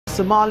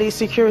Somali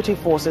security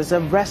forces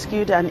have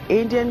rescued an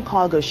Indian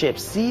cargo ship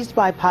seized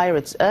by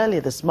pirates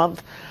earlier this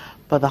month,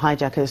 but the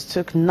hijackers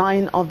took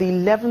 9 of the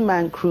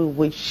 11-man crew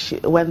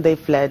when they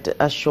fled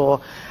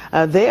ashore.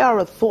 They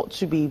are thought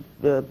to be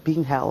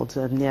being held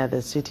near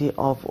the city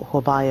of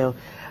Hobayo.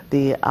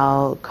 The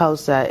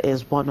Al-Kausar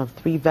is one of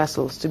 3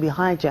 vessels to be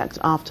hijacked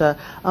after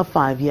a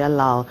 5-year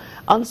lull.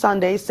 On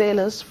Sunday,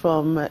 sailors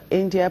from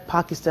India,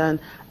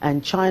 Pakistan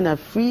and China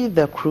freed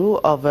the crew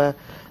of a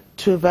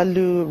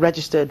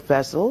Tuvalu-registered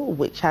vessel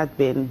which had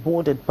been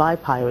boarded by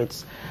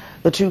pirates.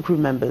 The 2 crew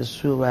members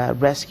who were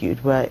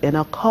rescued were in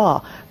a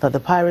car that the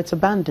pirates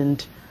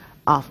abandoned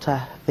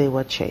after they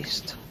were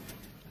chased.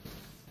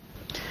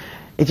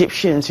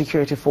 Egyptian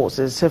security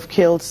forces have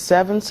killed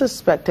 7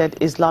 suspected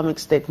Islamic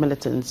State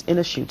militants in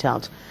a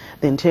shootout.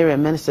 The Interior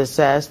Minister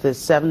says the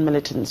 7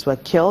 militants were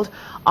killed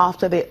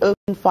after they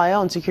opened fire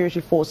on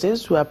security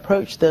forces who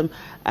approached them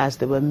as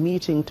they were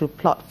meeting to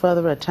plot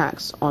further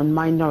attacks on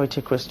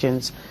minority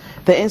Christians.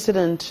 The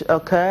incident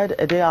occurred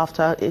a day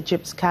after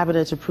Egypt's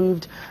cabinet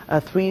approved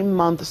a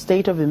 3-month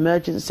state of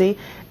emergency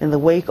in the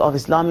wake of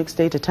Islamic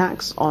State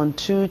attacks on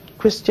 2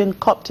 Christian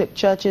Coptic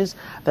churches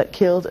that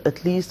killed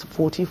at least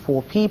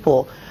 44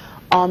 people.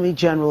 Army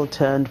General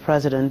turned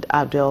President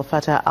Abdel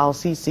Fattah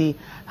al-Sisi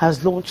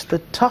has launched the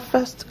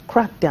toughest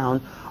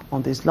crackdown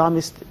on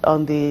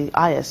the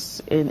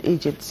IS in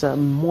Egypt's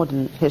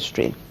modern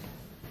history.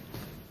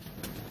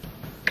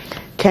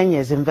 Kenya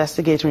is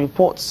investigating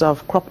reports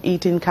of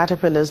crop-eating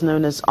caterpillars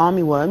known as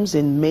armyworms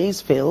in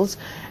maize fields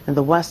in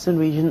the western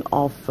region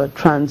of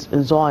Trans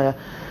Nzoia.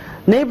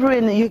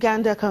 Neighboring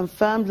Uganda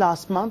confirmed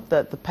last month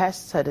that the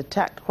pests had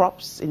attacked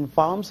crops in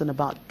farms in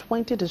about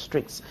 20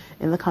 districts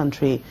in the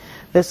country.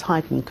 This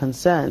heightened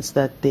concerns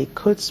that they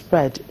could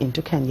spread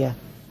into Kenya.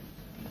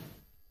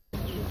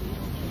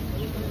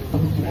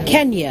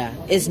 Kenya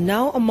is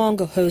now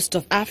among a host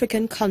of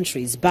African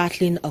countries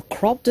battling a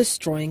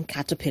crop-destroying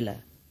caterpillar.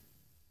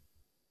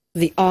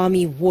 The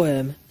army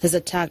worm has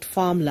attacked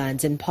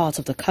farmlands in parts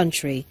of the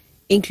country,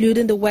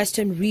 including the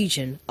western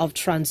region of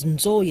Trans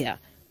Nzoia,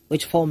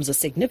 which forms a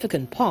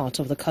significant part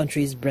of the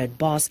country's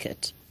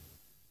breadbasket.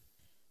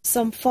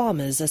 Some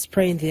farmers are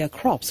spraying their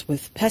crops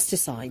with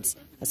pesticides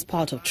as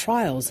part of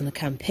trials in a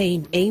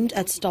campaign aimed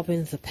at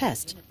stopping the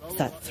pest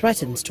that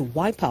threatens to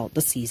wipe out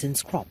the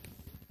season's crop.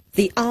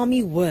 The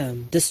army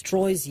worm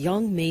destroys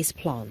young maize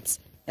plants,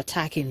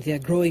 attacking their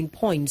growing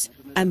points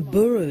and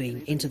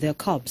burrowing into their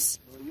cobs.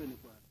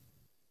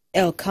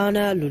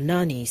 Elkanah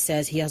Lunani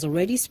says he has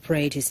already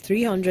sprayed his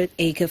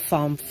 300-acre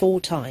farm 4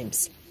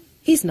 times.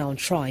 He's now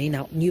trying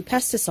out new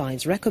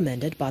pesticides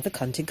recommended by the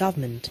county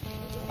government.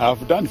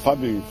 I've done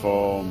farming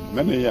for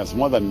many years,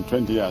 more than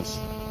 20 years,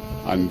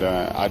 and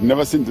I've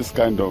never seen this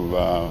kind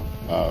of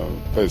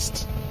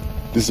pest.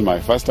 This is my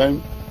first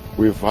time.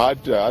 We've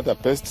had other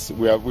pests.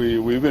 We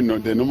even know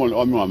the normal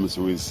armyworms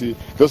we see.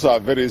 Those are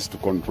very easy to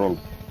control.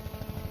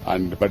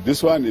 But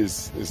this one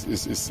is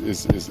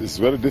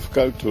very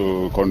difficult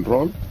to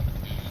control.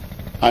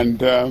 And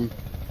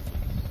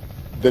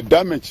the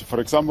damage, for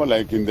example,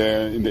 like in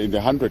the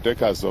 100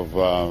 acres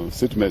of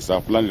seed maize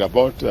I've planted,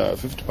 about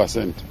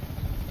 50%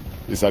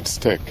 is at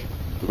stake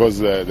because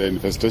the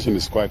infestation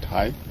is quite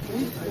high.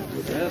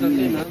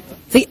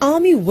 The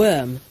army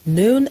worm,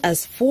 known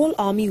as fall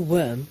army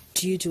worm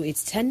due to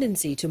its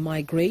tendency to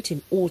migrate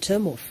in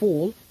autumn or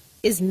fall,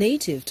 is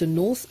native to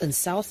North and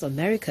South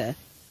America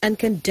and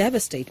can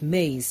devastate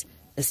maize,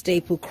 a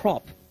staple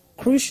crop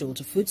crucial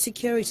to food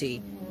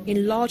security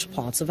in large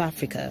parts of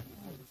Africa.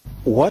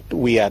 What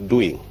we are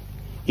doing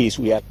is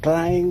we are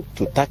trying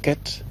to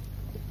target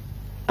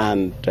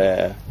and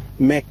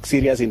make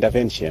serious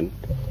intervention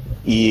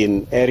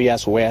in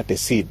areas where the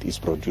seed is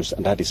produced,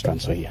 and that is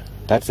Trans Nzoia.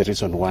 That's the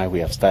reason why we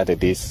have started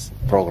this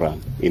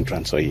program in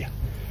Trans Nzoia.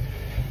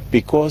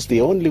 Because the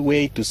only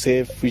way to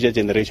save future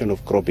generation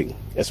of cropping,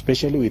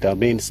 especially with our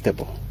main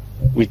staple,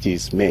 which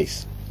is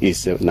maize,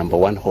 is the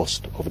 #1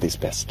 host of this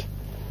pest.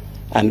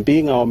 And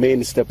being our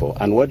main staple,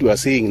 and what we are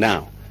seeing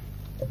now,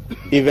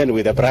 even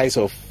with the price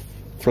of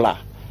flour,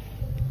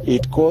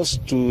 it goes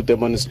to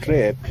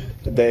demonstrate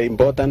the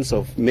importance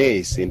of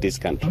maize in this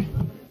country.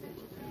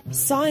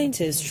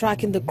 Scientists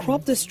tracking the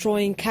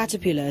crop-destroying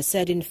caterpillar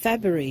said in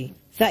February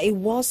that it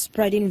was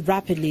spreading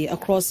rapidly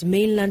across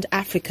mainland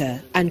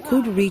Africa and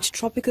could reach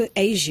tropical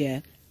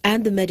Asia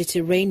and the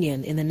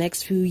Mediterranean in the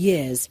next few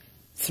years,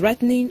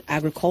 threatening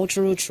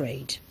agricultural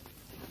trade.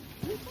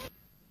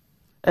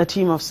 A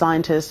team of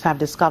scientists have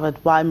discovered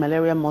why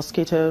malaria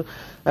mosquito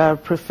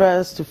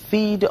prefers to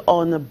feed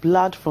on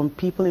blood from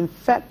people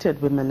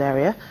infected with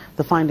malaria.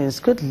 The findings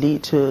could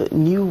lead to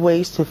new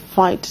ways to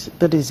fight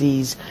the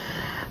disease.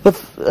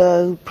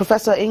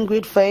 Professor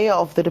Ingrid Faye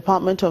of the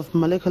Department of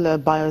Molecular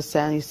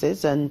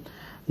Biosciences and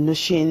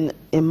Nushin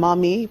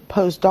Imami,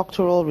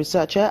 postdoctoral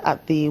researcher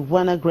at the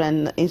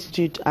Wenner-Gren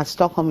Institute at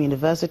Stockholm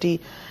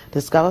University,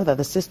 discovered that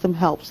the system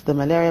helps the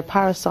malaria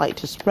parasite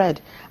to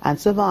spread and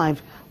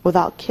survive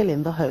without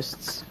killing the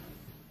hosts.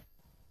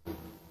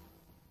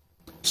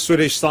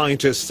 Swedish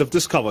scientists have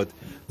discovered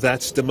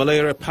that the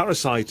malaria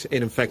parasite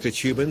in infected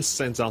humans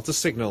sends out a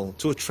signal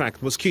to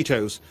attract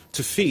mosquitoes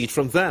to feed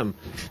from them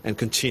and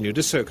continue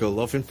the circle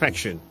of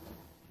infection.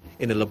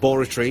 In a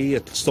laboratory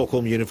at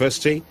Stockholm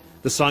University,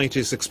 the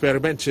scientists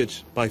experimented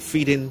by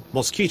feeding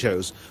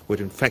mosquitoes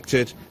with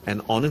infected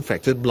and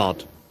uninfected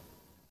blood.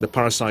 The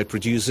parasite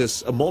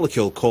produces a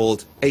molecule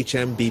called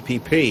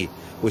HMBPP,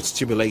 which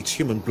stimulates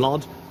human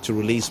blood to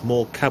release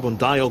more carbon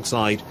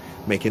dioxide,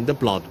 making the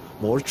blood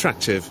more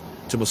attractive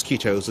to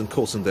mosquitoes and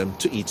causing them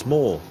to eat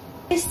more.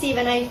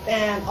 When I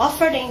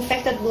offer the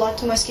infected blood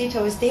to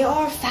mosquitoes, they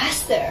are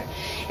faster.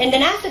 And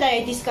then after that,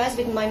 I discussed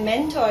with my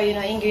mentor,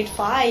 Ingrid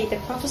Fay, the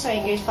professor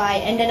Ingrid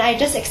Fay, and then I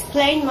just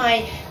explained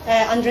my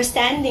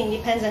understanding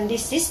depends on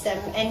this system.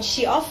 And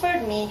she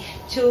offered me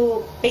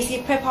to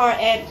basically prepare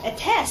a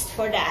test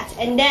for that.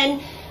 And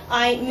then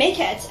I make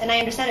it, and I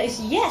understand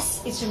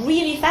yes, it's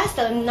really fast.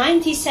 In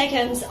 90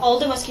 seconds, all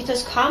the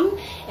mosquitoes come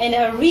and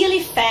are really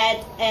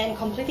fed and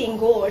completely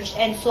engorged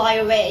and fly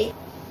away.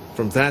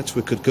 From that,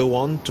 we could go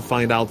on to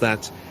find out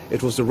that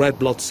it was the red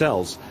blood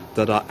cells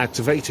that are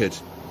activated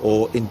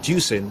or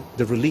inducing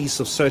the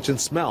release of certain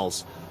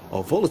smells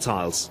or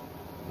volatiles.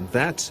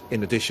 That,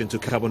 in addition to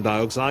carbon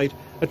dioxide,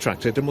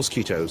 attracted the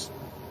mosquitoes.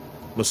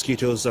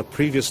 Mosquitoes are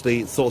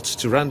previously thought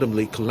to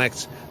randomly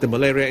collect the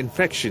malaria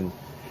infection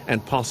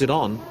and pass it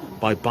on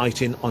by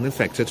biting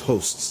uninfected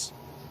hosts.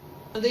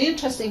 The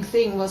interesting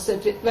thing was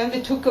that when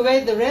we took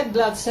away the red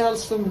blood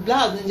cells from the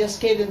blood and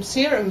just gave them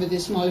serum with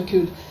this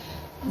molecule,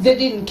 they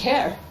didn't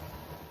care.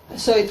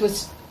 So it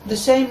was the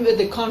same with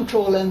the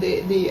control and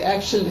the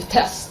actual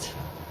test,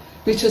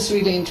 which was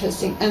really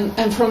interesting.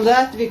 And from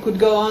that we could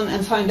go on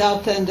and find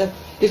out then that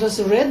it was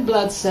the red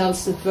blood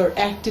cells that were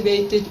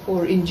activated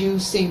or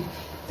inducing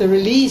the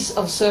release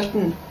of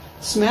certain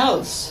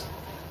smells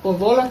or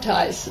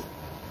volatiles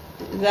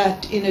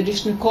that, in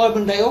addition to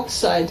carbon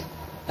dioxide,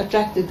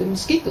 attracted the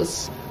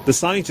mosquitoes. The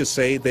scientists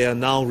say they are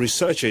now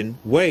researching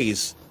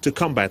ways to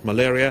combat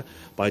malaria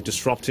by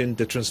disrupting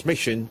the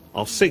transmission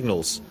of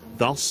signals,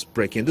 thus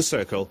breaking the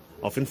circle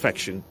of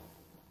infection.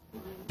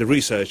 The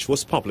research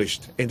was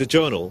published in the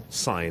journal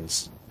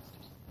Science.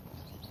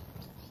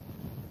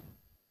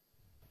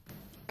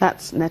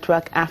 That's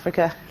Network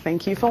Africa.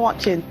 Thank you for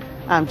watching.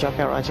 I'm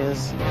Joker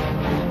Rogers.